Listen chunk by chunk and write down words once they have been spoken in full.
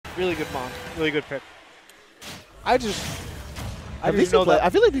Really good mon. Really good pick. I just I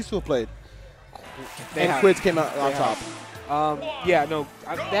feel like these two have played. And Quidd came out on top. Yeah, no,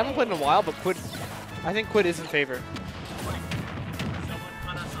 they haven't played in a while, but Quidd, I think Quidd is in favor.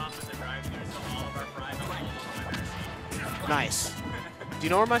 Nice. Do you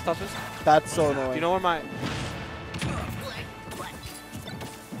know where my stuff is? That's so annoying. Do you know where my...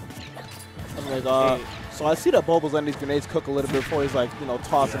 I'm like, so I see that Bobo's letting these grenades cook a little bit before he's like, you know,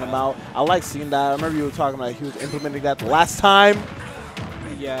 tossing them out. I like seeing that. I remember you were talking about he was implementing that the last time.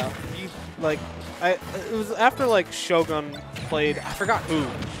 Yeah, it was after like Shogun played, I forgot who,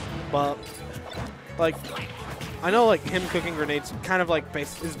 but like I know like him cooking grenades kind of like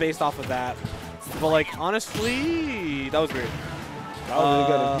is based off of that. But like honestly, that was great. That was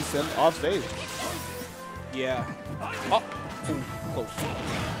really good. He sent off stage. Yeah. Oh, ooh, close.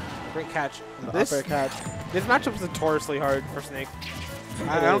 Great catch. This matchup is notoriously hard for Snake.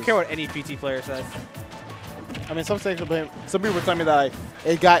 I don't care what any PT player says. I mean, some people were telling me that like,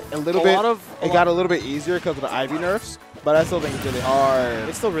 it got a little bit easier because of the Ivy nerfs, but I still think it's really hard.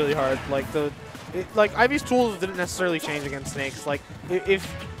 It's still really hard. Like Ivy's tools didn't necessarily change against Snakes. Like if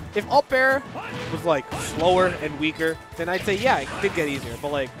up air was like slower and weaker, then I'd say yeah, it did get easier.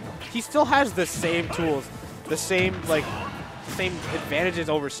 But like he still has the same tools, the same advantages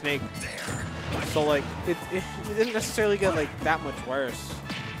over Snake. So like it didn't necessarily get like that much worse.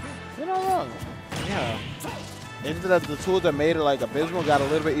 You're not wrong. Yeah. It's that the tools that made it like abysmal got a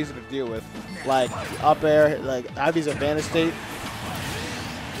little bit easier to deal with. Like up air, like Ivy's advantage state.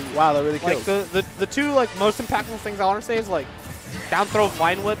 Wow, that really kills. Like the two like most impactful things I want to say is like down throw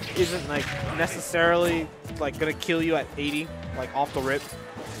vine whip isn't like necessarily like gonna kill you at 80 like off the rip.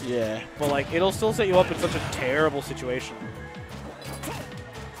 Yeah. But like it'll still set you up in such a terrible situation.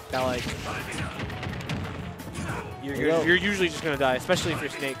 That like you're usually just gonna die, especially if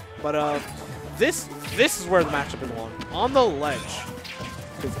you're Snake. But this is where the matchup is won. On the ledge.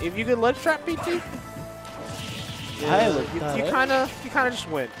 Because if you can ledge trap PT, you kinda just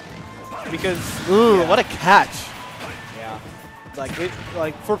win. Because what a catch. Yeah.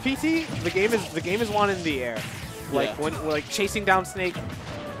 Like for PT, the game is won in the air. Like when chasing down Snake.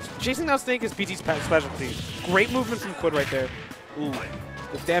 Chasing down Snake is PT's specialty. Great movement from Quidd right there. Ooh.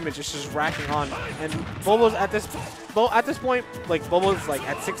 The damage is just racking on. And Bobo's at this point, like Bobo's like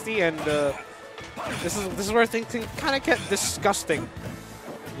at 60 and this is where things can kind of get disgusting.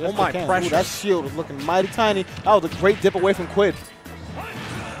 Yes, oh my pressure. Ooh, that shield was looking mighty tiny. That was a great dip away from Quidd.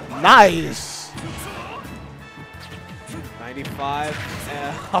 Nice. 95.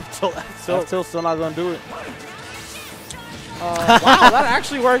 Up tilt. Still not gonna do it. Wow, that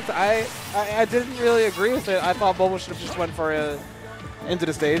actually worked. I didn't really agree with it. I thought Bobo should have just went for a into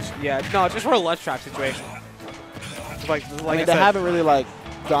the stage. Yeah, no, just for a ledge trap situation. Like I mean, they haven't really like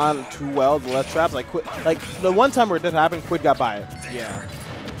gone too well the ledge traps. Like the one time where it did happen, Quidd got by it. Yeah.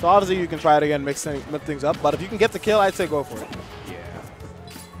 So obviously you can try it again, mix things up. But if you can get the kill, I'd say go for it. Yeah.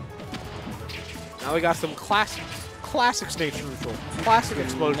 Now we got some classic Snake neutral, classic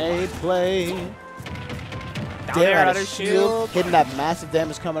explosion. Grenade play. Down there out of shield. Hitting that massive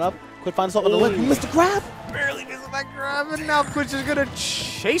damage coming up. Quidd finds himself on the lip. He missed the grab. Barely missing that grab, and now Quidd's just gonna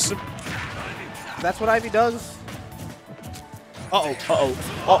chase him. That's what Ivy does.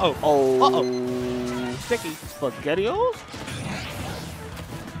 Sticky. SpaghettiOs?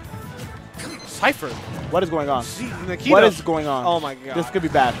 Cypher. What is going on? Nikita. What is going on? Oh my god. This could be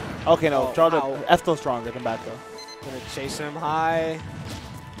bad. Okay, no. Ow. F still stronger than back though. Gonna chase him high.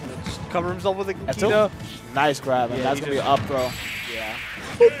 Gonna just cover himself with a Nikita. Nice grab, and that's gonna be an up throw. Yeah.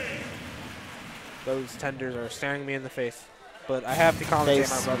 Those tenders are staring me in the face. But I have to commentate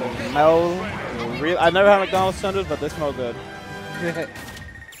my brother. I never had McDonald's tenders, but they smell good.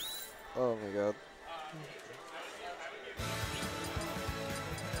 Oh my god.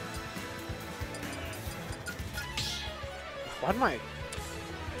 Why did my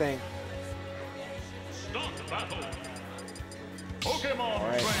thing?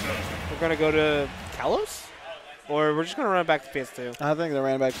 Alright. We're gonna go to Kalos? Or we're just going to run it back to PS2. I think they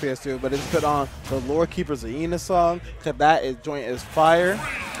ran it back to PS2, but it's put on the Lore Keeper's Aena song. Because that joint is fire.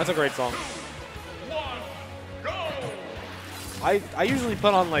 That's a great song. I usually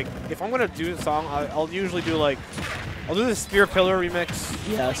put on, like, if I'm going to do the song, I'll usually do, like, I'll do the Spear Pillar remix.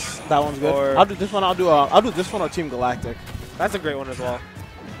 Yes, that one's good. Or I'll do this one. I'll do this one or Team Galactic. That's a great one as well.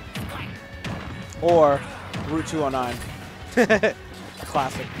 Or Route 209.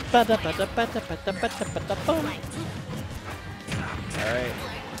 Classic.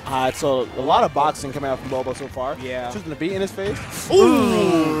 Alright, so a lot of boxing coming out from Bobo so far. Yeah. Choosing the beat in his face.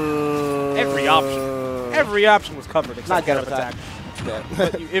 Ooh! Every option was covered except not get attack. that.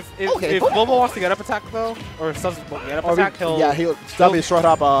 But if Bobo wants to get up attack though, or subs get up attack, he'll that'll be a short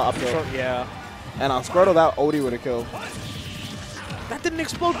hop up there. Yeah. And on Squirtle, that Odie would have killed. That didn't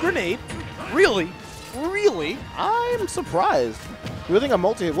explode grenade. Really? Really? I'm surprised. You would think a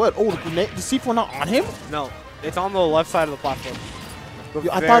multi-hit would. Oh, the grenade, the C4 not on him? No, it's on the left side of the platform.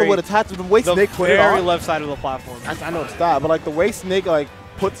 I thought it would attach to the way Snake put it on. The very left side of the platform. I know it's that, but like the way Snake like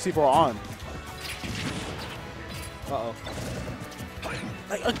put C4 on. Uh-oh.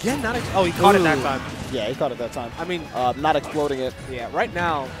 Like, again, not oh, he caught it that time. Yeah, he caught it that time. I mean, not exploding it. Yeah, right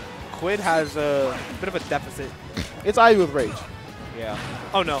now, Quidd has a bit of a deficit. It's Ivy with Rage. Yeah.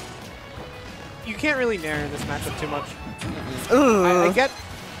 Oh, no. You can't really nair in this matchup too much.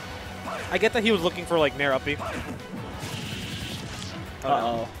 I get that he was looking for, like, nair up B.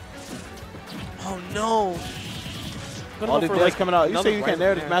 Uh-oh. Oh, no. All the days coming out. You say you can't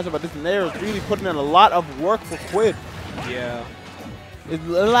nair this matchup, but this nair is really putting in a lot of work for Quidd. Yeah. It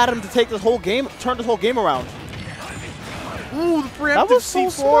allowed him to take this whole game, turn this whole game around. Ooh, the preemptive that was so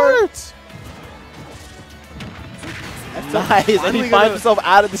C4. Smart. Nice, and he finds himself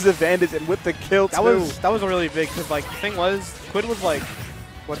out of disadvantage and with the kill too. That was really big because like the thing was, Quidd was like,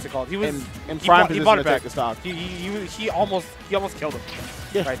 what's it called? He was in prime position to attack the stock. He almost killed him.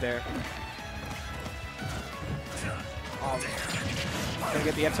 Right there. Gonna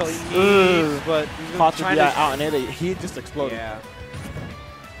get the F he needs, but he's trying to out and he just exploded. Yeah.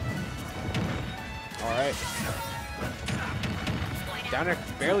 All right. Down there,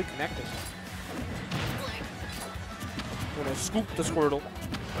 barely connected. Gonna scoop the Squirtle.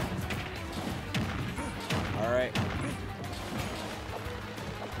 All right.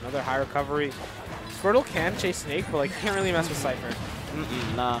 Another high recovery. Squirtle can chase Snake, but like can't really mess with Cypher.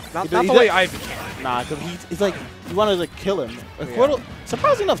 Nah. Not the way Ivy can. Nah, because he's like, you want to like kill him. Squirtle,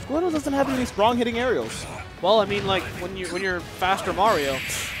 surprisingly enough, Squirtle doesn't have any strong hitting aerials. Well, I mean, like when you're faster Mario.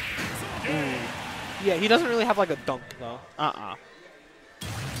 Yeah, he doesn't really have like a dunk though.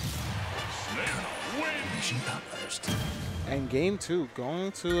 And game 2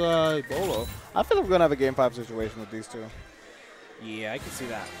 going to Bobo. I feel like we're gonna have a game 5 situation with these two. Yeah, I can see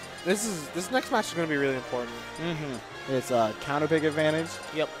that. This next match is gonna be really important. It's a counter pick advantage.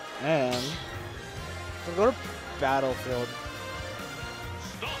 Yep. And we'll go to Battlefield.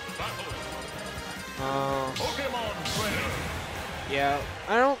 Yeah,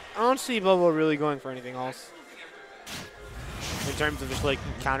 I don't see Bobo really going for anything else in terms of just like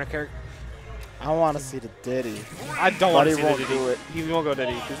counter character. I want to see the Diddy. I don't want to see the Diddy. Do it. He won't go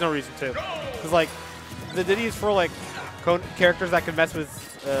Diddy. There's no reason to. Because like the Diddy is for like characters that can mess with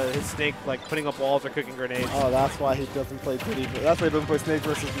his Snake, like putting up walls or cooking grenades. Oh, that's why he doesn't play Diddy. That's why he doesn't play Snake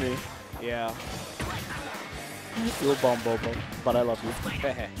versus me. Yeah. You're a bum, Bobo, but I love you.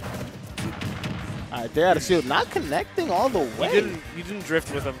 All right, they had a shield, not connecting all the way. You didn't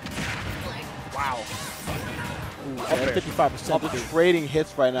drift with him. Wow. Ooh, 55%. They're trading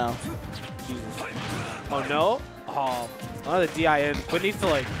hits right now. Jesus. Oh no. Oh, the DIN. Quidd needs to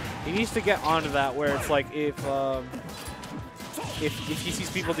like. He needs to get onto that where it's like if he sees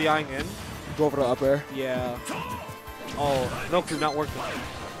people DIing in. Go over to up air. Yeah. Oh, no clue, not working.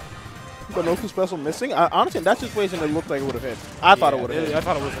 But no clue special missing. Honestly, in that situation, it looked like it would have hit. I thought it would have hit. I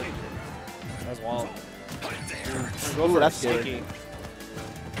thought it was hit. That's wild. Ooh, that's scary.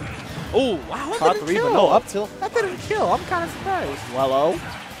 Oh, wow. Caught 3, but no up tilt. That didn't kill. I'm kind of surprised. Wello.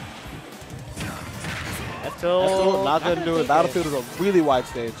 F-tilt. Not going to do it. Battlefield is a really wide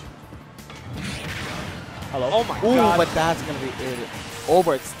stage. Hello. Oh my god. But that's going to be it.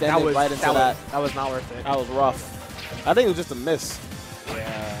 Overextended right into that. That was not worth it. That was rough. I think it was just a miss.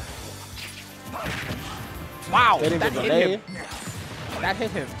 Yeah. Wow. That hit him. That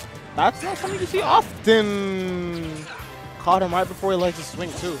hit him. That's not something you see often. Caught him right before he likes to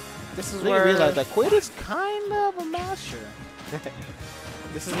swing too. This is where I realize that Quidd is kind of a masher.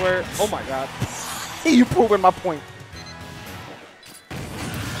 This is where. Oh my god. You proving my point.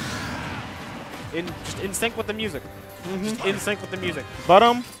 Just in sync with the music. Just in sync with the music.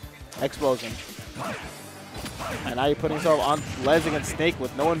 But explosion. And now you're putting yourself on ledge against Snake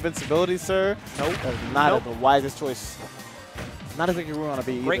with no invincibility, sir. Nope. That's not the wisest choice. Not as you want to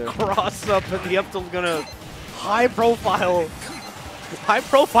be either. Great cross up, and the up tilt's gonna high profile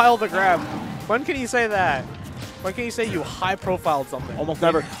the grab. When can you say that? When can you say you high profiled something? Almost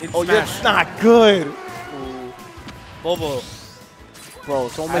never. Oh, it's not good. Ooh. Bobo. Bro,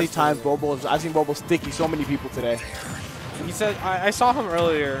 so many times I've seen Bobo sticky so many people today. He said, I saw him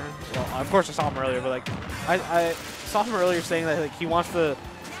earlier. Well, of course I saw him earlier, but like, I saw him earlier saying that like he wants to,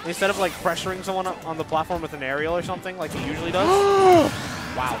 instead of like pressuring someone on the platform with an aerial or something like he usually does.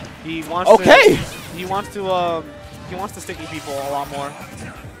 Wow. He wants to. He wants to He wants to sticky people a lot more.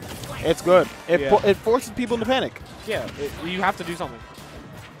 It's good. Yeah. It forces people into panic. Yeah, you have to do something.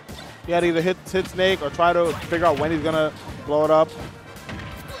 You gotta either hit Snake or try to figure out when he's gonna blow it up.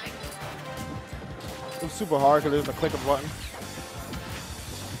 It's super hard because there's a click of a button.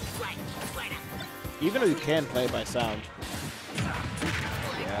 Even though you can play by sound.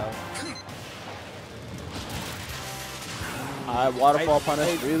 Yeah. Alright, waterfall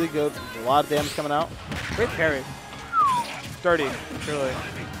punish, really good. A lot of damage coming out. Great parry. Dirty, truly.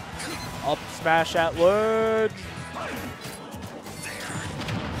 Up smash at ledge.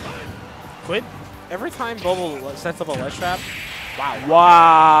 Quidd, every time Bobo sets up a ledge trap, wow.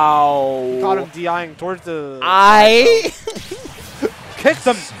 Wow. Caught him DIing towards the... Kicked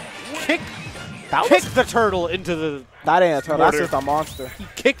him. Kicked the turtle into the... That ain't a turtle, that's water. just a monster. He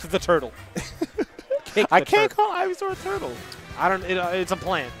kicked the turtle. I can't call Ivysaur a turtle. I don't... it's a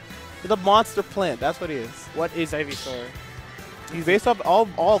plant. It's a monster plant, that's what he is. What is Ivysaur? He's based off,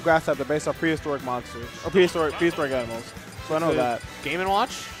 all grass types are based off prehistoric monsters. Or prehistoric animals. So I know that. Game &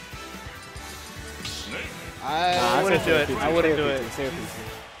 Watch? I I wouldn't do it. I wouldn't do it. Save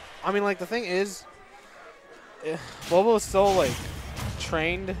I mean, like, the thing is, Bobo is so, like,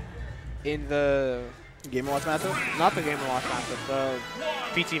 trained in the... Game & Watch matchup? Not the Game & Watch matchup, the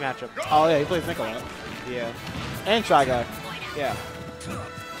PT matchup. Oh yeah, he plays Nick a lot. Yeah. And Shy Guy. Yeah.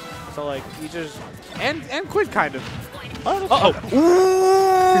 So, like, you just... And Quidd, kind of. Uh-oh.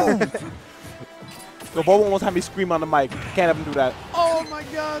 So Bobo almost had me scream on the mic. Can't have him do that. Oh, my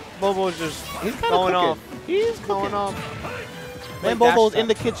God. Bobo's just He's going off. He's going off. Man, Bobo's in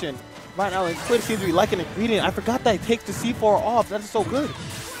the kitchen right now, and Quidd seems to be liking the ingredient. I forgot that he takes the C4 off. That is so good.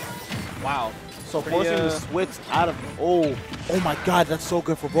 Wow. So Pretty, forcing the switch out of... Oh my God, that's so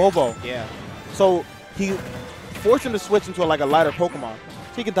good for Bobo. Yeah. So he forced him to switch into like a lighter Pokemon.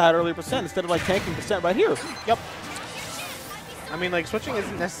 So he can die at earlier percent instead of like tanking percent right here. Yep. I mean, like, switching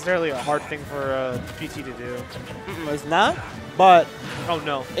isn't necessarily a hard thing for PT to do. It's not, but Oh,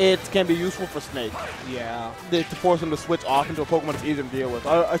 no. it can be useful for Snake. Yeah. To force him to switch off into a Pokemon that's easier to deal with.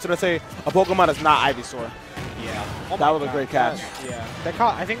 Or should I say, a Pokemon that's not Ivysaur. Yeah. Oh That my was a God. great catch. Yeah. That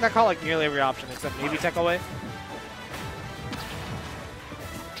caught, I think that caught, like, nearly every option except maybe Tech Away.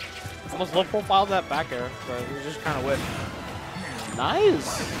 Almost low profile that back air, but it was just kind of whipped.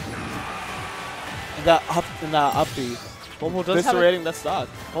 Nice. And that up B. Bobo does have Eviscerating that stock.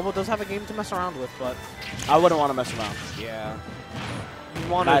 Bobo does have a game to mess around with, but I wouldn't want to mess around. yeah. You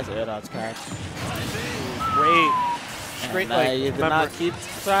want Nice air dodge catch. great. Great, like, you did not keep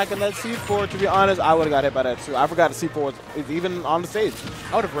track of that C4. To be honest, I would have got hit by that too. I forgot the C4 is even on the stage.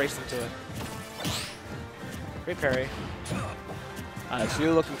 I would have raced into it. Great parry. Alright, so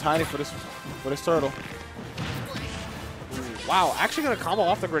you're looking tiny for this turtle. Ooh, wow, actually gonna combo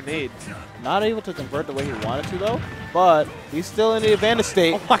off the grenade. Not able to convert the way he wanted to though, but he's still in the advantage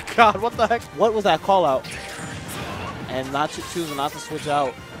state. Oh my God, what the heck? What was that call out? And not choosing not to switch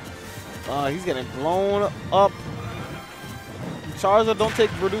out. He's getting blown up. Charizard don't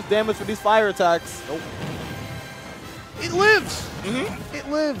take reduced damage for these fire attacks. Nope. It lives. It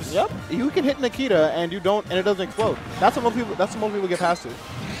lives. Yep. You can hit Nikita and you don't, and it doesn't explode. That's what most people. That's what most people get past it.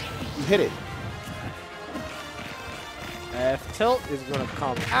 You hit it. F tilt is gonna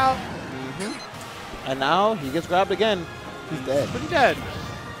come out. And now he gets grabbed again. He's dead. Pretty dead.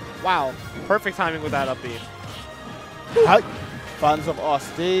 Wow. Perfect timing with that up B. Funds of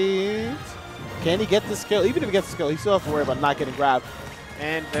Austin. Can he get the skill? Even if he gets the skill, he still has to worry about not getting grabbed.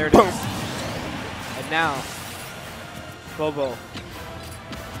 And there it is. And now, Bobo.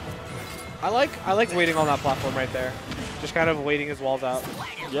 I like waiting on that platform right there. Just kind of waiting his walls out.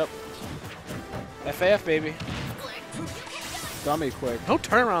 Yep. FAF, baby. Dummy quick. No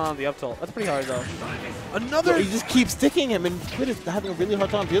turnaround on the up tilt. That's pretty hard, though. Another... He just keeps sticking him, and Quidd is having a really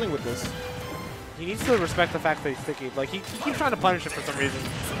hard time dealing with this. He needs to respect the fact that he's sticky. Like, he keeps trying to punish it for some reason.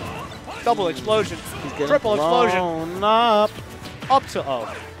 Double explosion. He's getting Triple explosion. Up. Up to...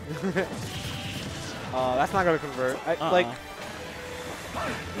 Oh. That's not going to convert. Like,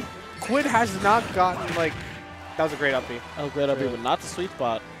 Quidd has not gotten, like... That was a great up B. That was great up B, but not the sweet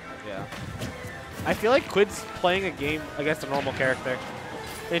spot. Yeah. I feel like Quidd's playing a game against a normal character.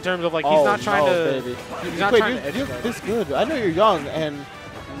 In terms of, like, he's not trying to... Baby. He's not trying to edge You're guard. this good. I know you're young and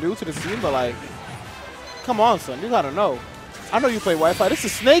new to the scene, but, like, come on, son. You got to know. I know you play Wi-Fi. This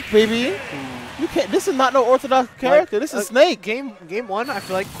is Snake, baby. You can't. This is not no orthodox character. This is Snake. Game 1, I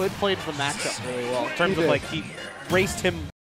feel like Quidd played the matchup really well. In terms of, like, he raced him